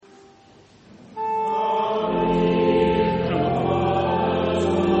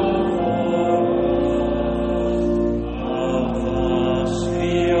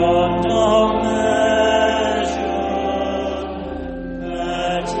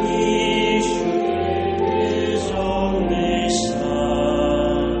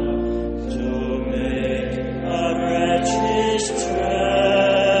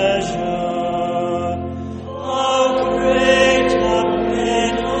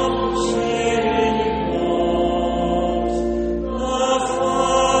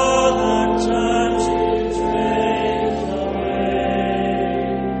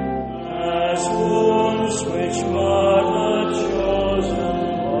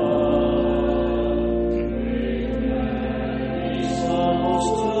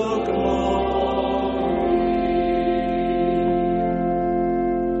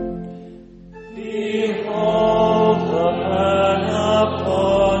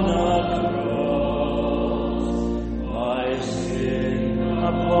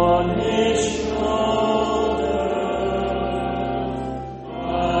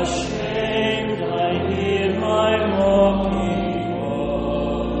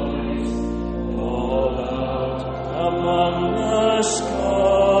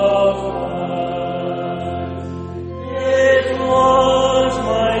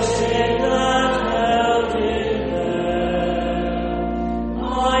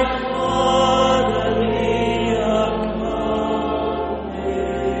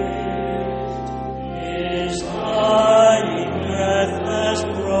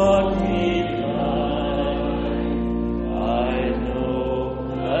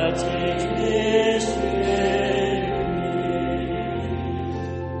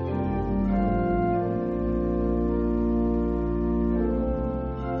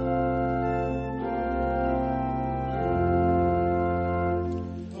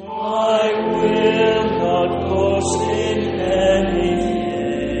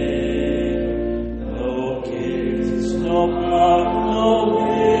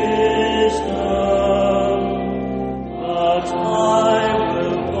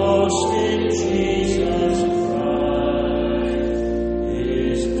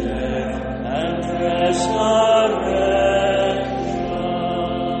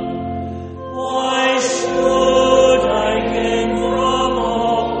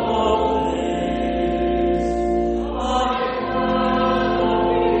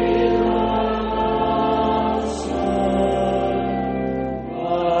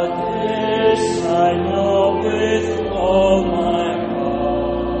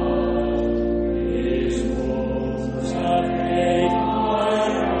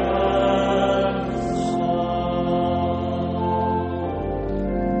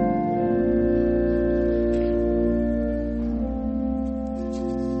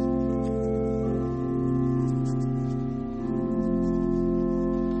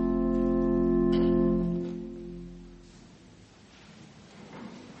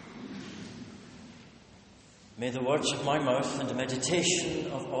May the words of my mouth and the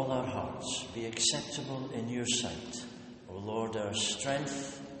meditation of all our hearts be acceptable in your sight, O Lord, our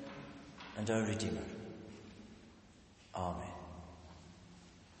strength and our Redeemer. Amen.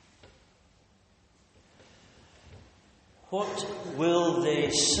 What will they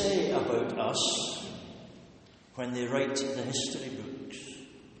say about us when they write the history books?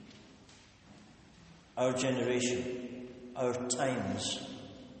 Our generation, our times,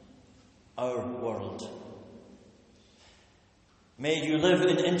 our world. May you live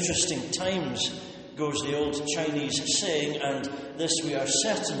in interesting times, goes the old Chinese saying, and this we are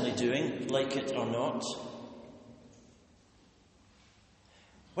certainly doing, like it or not.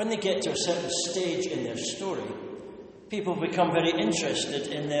 When they get to a certain stage in their story, people become very interested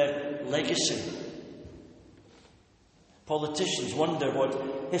in their legacy. Politicians wonder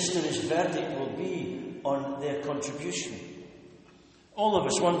what history's verdict will be on their contribution. All of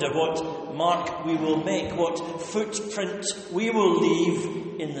us wonder what mark we will make, what footprint we will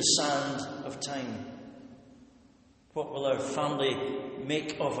leave in the sand of time. What will our family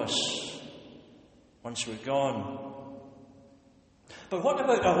make of us once we're gone? But what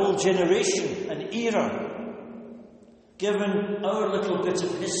about a whole generation, an era? Given our little bit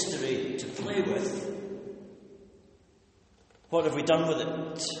of history to play with, what have we done with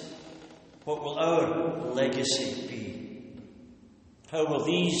it? What will our legacy be? How will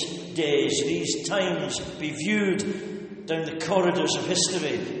these days, these times be viewed down the corridors of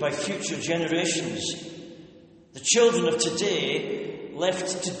history by future generations? The children of today,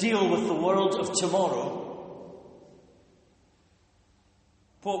 left to deal with the world of tomorrow,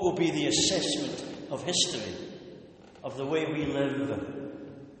 what will be the assessment of history, of the way we live,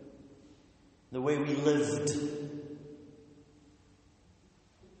 the way we lived?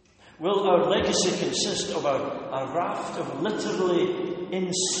 Will our legacy consist of a raft of literally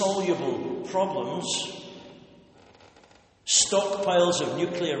insoluble problems? stockpiles of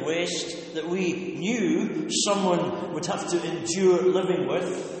nuclear waste that we knew someone would have to endure living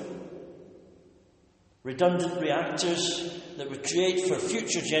with, redundant reactors that would create for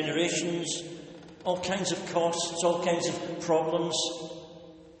future generations all kinds of costs, all kinds of problems.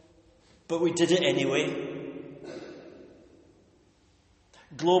 But we did it anyway.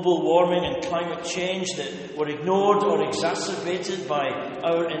 Global warming and climate change that were ignored or exacerbated by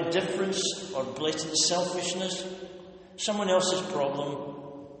our indifference or blatant selfishness. Someone else's problem.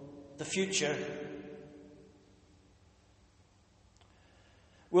 The future.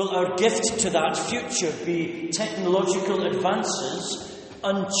 Will our gift to that future be technological advances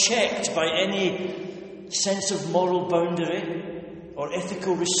unchecked by any sense of moral boundary or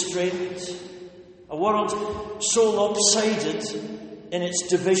ethical restraint? A world so lopsided in its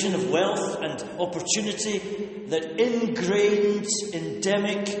division of wealth and opportunity that ingrained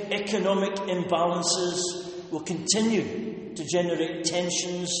endemic economic imbalances will continue to generate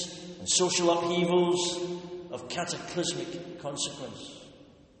tensions and social upheavals of cataclysmic consequence.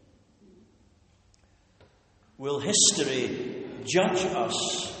 Will history judge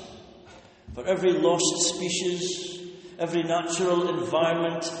us for every lost species, every natural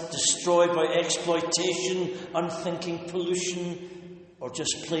environment destroyed by exploitation, unthinking pollution, or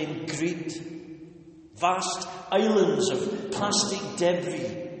just plain greed? Vast islands of plastic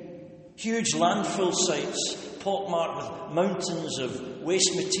debris, huge landfill sites pockmarked with mountains of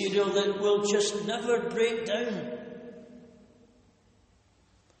waste material that will just never break down.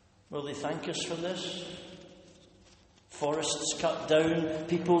 Will they thank us for this? Forests cut down,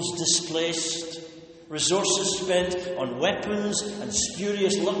 peoples displaced, resources spent on weapons and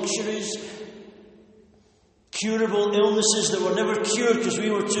spurious luxuries, curable illnesses that were never cured because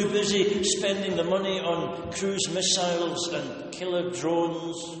we were too busy spending the money on cruise missiles and killer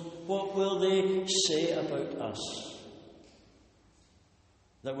drones. What will they say about us?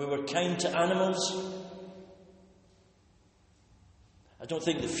 That we were kind to animals? I don't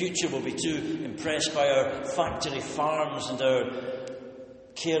think the future will be too impressed by our factory farms and our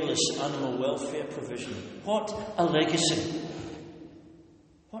careless animal welfare provision. What a legacy!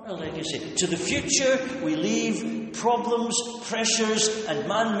 What a legacy. To the future, we leave problems, pressures, and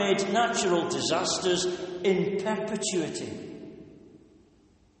man-made natural disasters in perpetuity.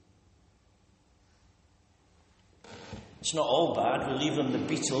 It's not all bad. We leave them the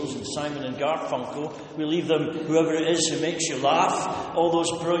Beatles and Simon and Garfunkel. We leave them whoever it is who makes you laugh. All those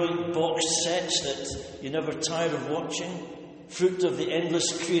brilliant boxed sets that you never tire of watching. Fruit of the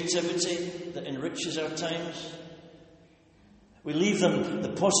endless creativity that enriches our times. We leave them the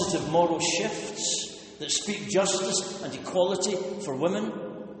positive moral shifts that speak justice and equality for women,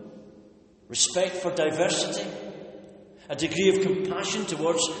 respect for diversity, a degree of compassion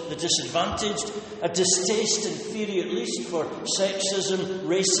towards the disadvantaged, a distaste, in theory at least, for sexism,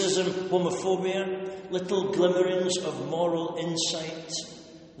 racism, homophobia, little glimmerings of moral insight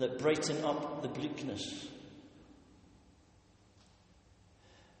that brighten up the bleakness.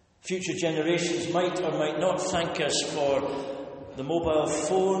 Future generations might or might not thank us for the mobile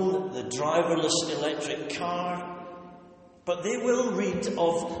phone, the driverless electric car, but they will read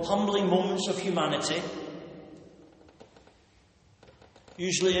of humbling moments of humanity,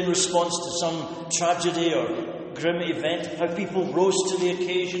 usually in response to some tragedy or grim event, how people rose to the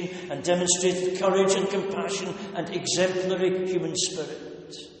occasion and demonstrated courage and compassion and exemplary human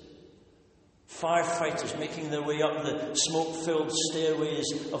spirit. Firefighters making their way up the smoke-filled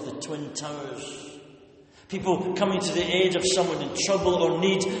stairways of the Twin Towers. People coming to the aid of someone in trouble or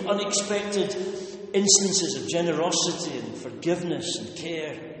need, unexpected instances of generosity and forgiveness and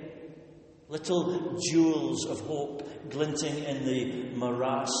care. Little jewels of hope glinting in the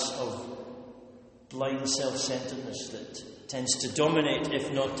morass of blind self-centeredness that tends to dominate,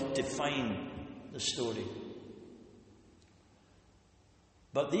 if not define, the story.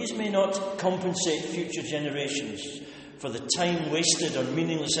 But these may not compensate future generations for the time wasted on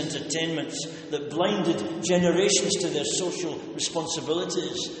meaningless entertainments that blinded generations to their social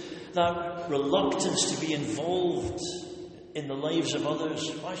responsibilities, that reluctance to be involved in the lives of others.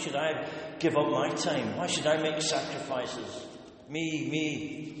 Why should I give up my time? Why should I make sacrifices?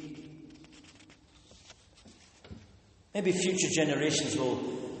 Me. Maybe future generations will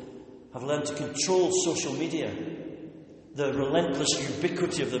have learned to control social media, the relentless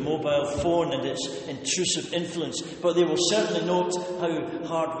ubiquity of the mobile phone and its intrusive influence, but they will certainly note how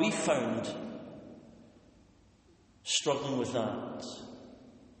hard we found struggling with that.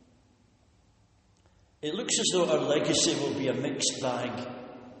 It looks as though our legacy will be a mixed bag.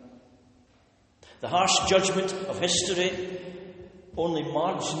 The harsh judgment of history only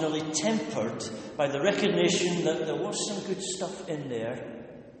marginally tempered by the recognition that there was some good stuff in there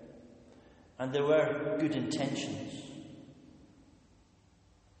and there were good intentions.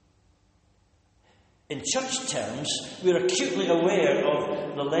 In church terms, we are acutely aware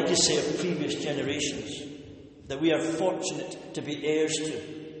of the legacy of previous generations that we are fortunate to be heirs to.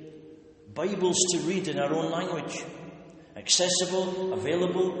 Bibles to read in our own language, accessible,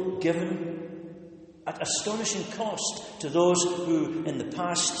 available, given at astonishing cost to those who in the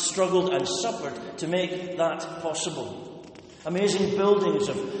past struggled and suffered to make that possible. Amazing buildings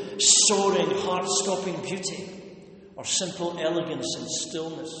of soaring, heart-stopping beauty or simple elegance and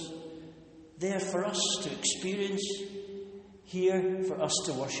stillness. There for us to experience, here for us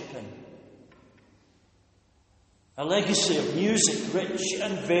to worship in. A legacy of music rich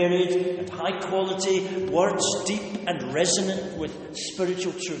and varied and high quality, words deep and resonant with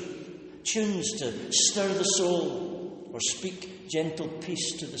spiritual truth, tunes to stir the soul or speak gentle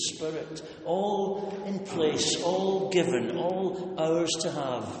peace to the spirit, all in place, all given, all ours to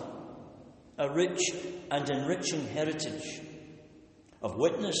have. A rich and enriching heritage of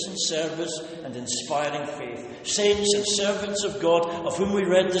witness and service and inspiring faith. Saints and servants of God, of whom we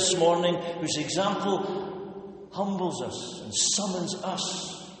read this morning, whose example humbles us and summons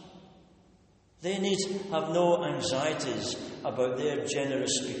us. They need have no anxieties about their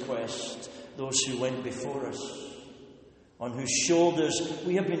generous bequest, those who went before us, on whose shoulders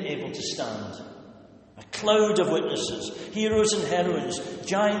we have been able to stand. A cloud of witnesses, heroes and heroines,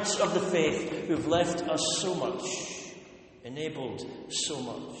 giants of the faith who've left us so much, enabled so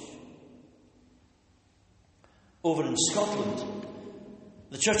much. Over in Scotland,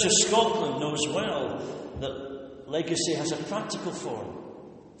 the Church of Scotland knows well that legacy has a practical form.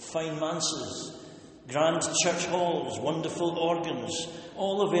 Fine manses, grand church halls, wonderful organs,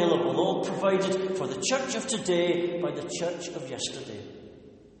 all available, all provided for the church of today by the church of yesterday.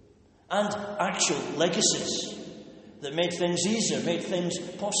 And actual legacies that made things easier, made things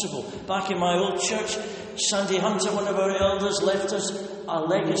possible. Back in my old church, Sandy Hunter, one of our elders, left us a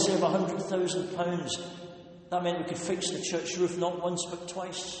legacy of £100,000. That meant we could fix the church roof not once but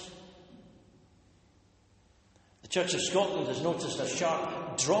twice. The Church of Scotland has noticed a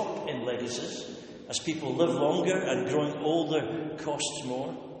sharp drop in legacies as people live longer and growing older costs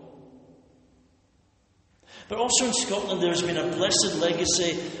more. But also in Scotland there has been a blessed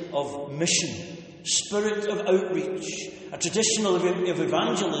legacy of mission, spirit of outreach, a tradition of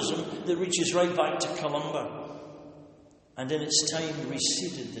evangelism that reaches right back to Columba and in its time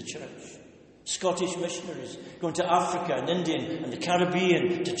reseeded the church. Scottish missionaries going to Africa and India and the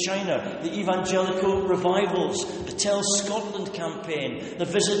Caribbean, to China, the evangelical revivals, the Tell Scotland campaign, the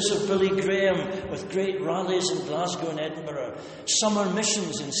visits of Billy Graham with great rallies in Glasgow and Edinburgh, summer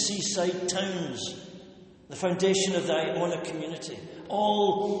missions in seaside towns, the foundation of the Iona community,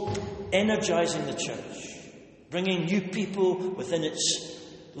 all energising the church, bringing new people within its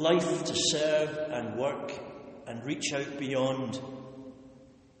life to serve and work and reach out beyond.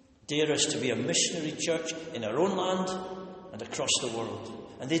 Dare us to be a missionary church in our own land and across the world.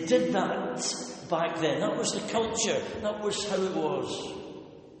 And they did that back then. That was the culture. That was how it was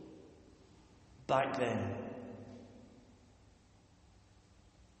back then.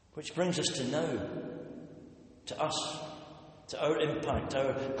 Which brings us to now, to us, to our impact,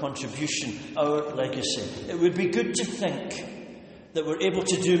 our contribution, our legacy. It would be good to think that we're able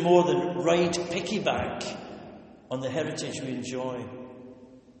to do more than ride piggyback on the heritage we enjoy.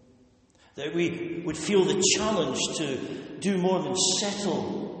 That we would feel the challenge to do more than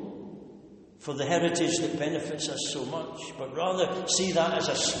settle for the heritage that benefits us so much, but rather see that as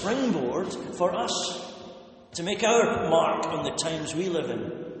a springboard for us to make our mark on the times we live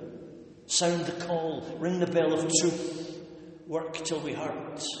in. Sound the call, ring the bell of truth, work till we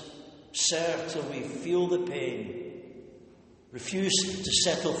hurt, serve till we feel the pain. Refuse to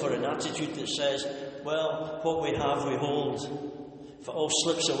settle for an attitude that says, well, what we have we hold. If it all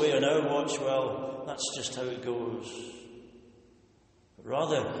slips away on our watch, well, that's just how it goes. But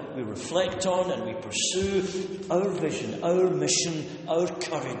rather, we reflect on and we pursue our vision, our mission, our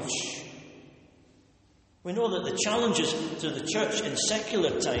courage. We know that the challenges to the church in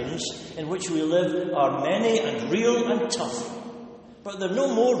secular times in which we live are many and real and tough. But they're no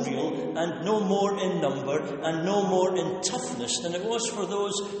more real and no more in number and no more in toughness than it was for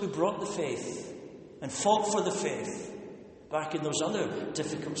those who brought the faith and fought for the faith back in those other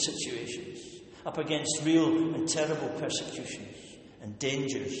difficult situations, up against real and terrible persecutions and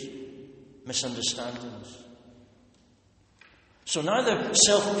dangers, misunderstandings. So neither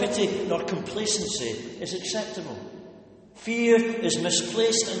self-pity nor complacency is acceptable. Fear is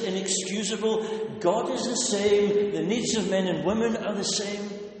misplaced and inexcusable. God is the same. The needs of men and women are the same.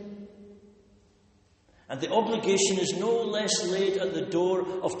 And the obligation is no less laid at the door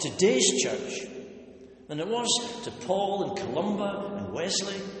of today's church than it was to Paul and Columba and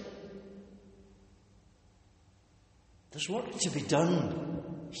Wesley. There's work to be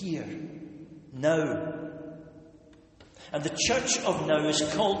done here, now. And the church of now is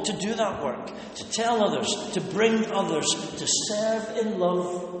called to do that work, to tell others, to bring others, to serve in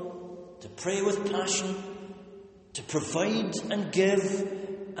love, to pray with passion, to provide and give,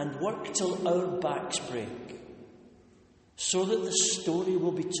 and work till our backs break, so that the story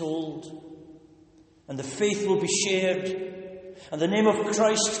will be told, and the faith will be shared, and the name of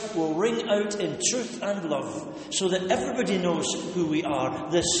Christ will ring out in truth and love, so that everybody knows who we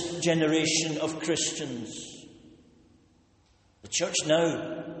are, this generation of Christians. The church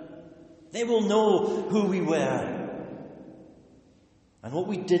now, they will know who we were and what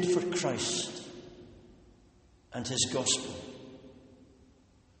we did for Christ and his gospel.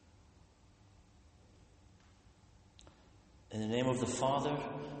 In the name of the Father,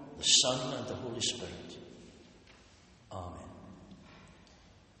 the Son, and the Holy Spirit. Amen.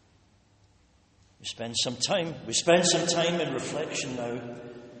 We spend some time in reflection now.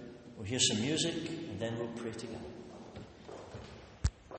 We'll hear some music and then we'll pray together.